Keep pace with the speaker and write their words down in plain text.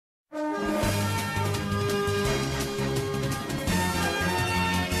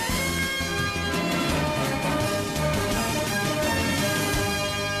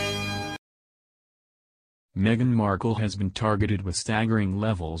Meghan Markle has been targeted with staggering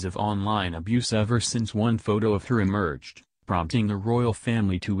levels of online abuse ever since one photo of her emerged, prompting the royal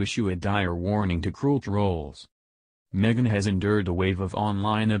family to issue a dire warning to cruel trolls. Meghan has endured a wave of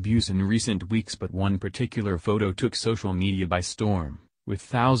online abuse in recent weeks, but one particular photo took social media by storm, with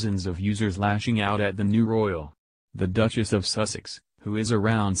thousands of users lashing out at the new royal. The Duchess of Sussex, who is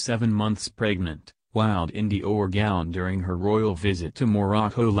around 7 months pregnant, wowed in Dior gown during her royal visit to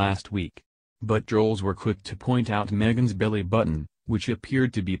Morocco last week. But trolls were quick to point out Meghan's belly button, which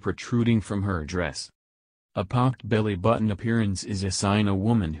appeared to be protruding from her dress. A pocked belly button appearance is a sign a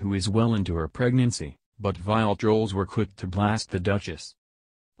woman who is well into her pregnancy, but vile trolls were quick to blast the Duchess.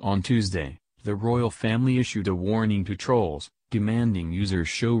 On Tuesday, the royal family issued a warning to trolls, demanding users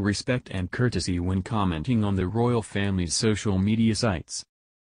show respect and courtesy when commenting on the royal family's social media sites.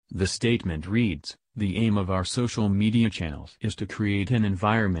 The statement reads, "The aim of our social media channels is to create an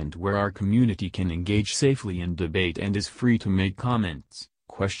environment where our community can engage safely in debate and is free to make comments,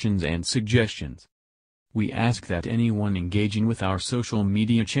 questions and suggestions. We ask that anyone engaging with our social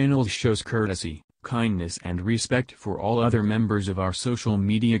media channels shows courtesy, kindness and respect for all other members of our social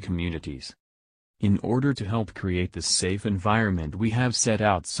media communities. In order to help create this safe environment, we have set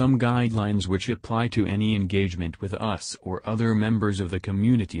out some guidelines which apply to any engagement with us or other members of the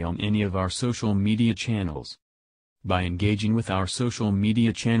community on any of our social media channels. By engaging with our social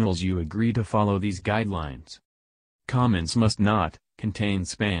media channels, you agree to follow these guidelines. Comments must not contain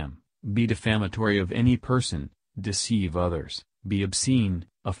spam, be defamatory of any person, deceive others, be obscene,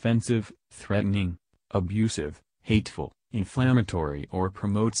 offensive, threatening, abusive, hateful, inflammatory or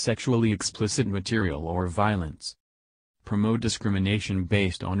promote sexually explicit material or violence. Promote discrimination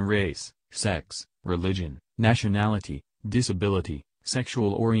based on race, sex, religion, nationality, disability,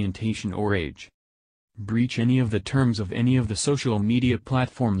 sexual orientation or age. Breach any of the terms of any of the social media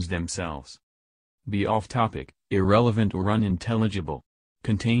platforms themselves. Be off-topic, irrelevant or unintelligible.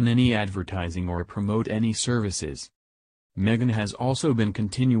 Contain any advertising or promote any services." Meghan has also been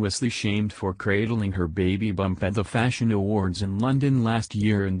continuously shamed for cradling her baby bump at the Fashion Awards in London last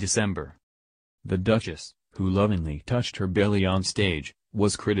year in December. The Duchess, who lovingly touched her belly on stage,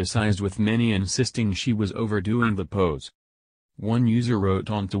 was criticized, with many insisting she was overdoing the pose. One user wrote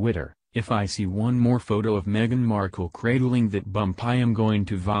on Twitter, "If I see one more photo of Meghan Markle cradling that bump, I am going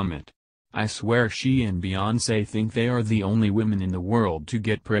to vomit. I swear she and Beyoncé think they are the only women in the world to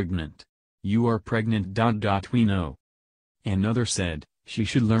get pregnant. You are pregnant. We know." Another said, "She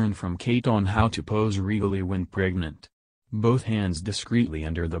should learn from Kate on how to pose regally when pregnant. Both hands discreetly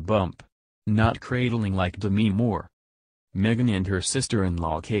under the bump. Not cradling like Demi Moore." Meghan and her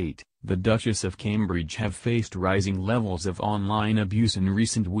sister-in-law Kate, the Duchess of Cambridge, have faced rising levels of online abuse in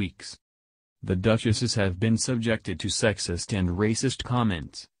recent weeks. The Duchesses have been subjected to sexist and racist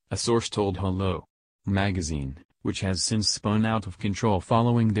comments, a source told Hello! Magazine, which has since spun out of control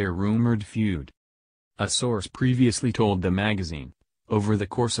following their rumored feud. A source previously told the magazine, over the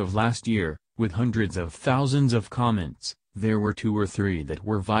course of last year, with hundreds of thousands of comments, there were 2 or 3 that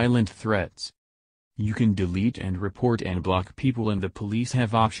were violent threats. You can delete and report and block people, and the police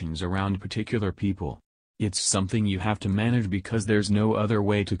have options around particular people. It's something you have to manage because there's no other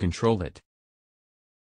way to control it.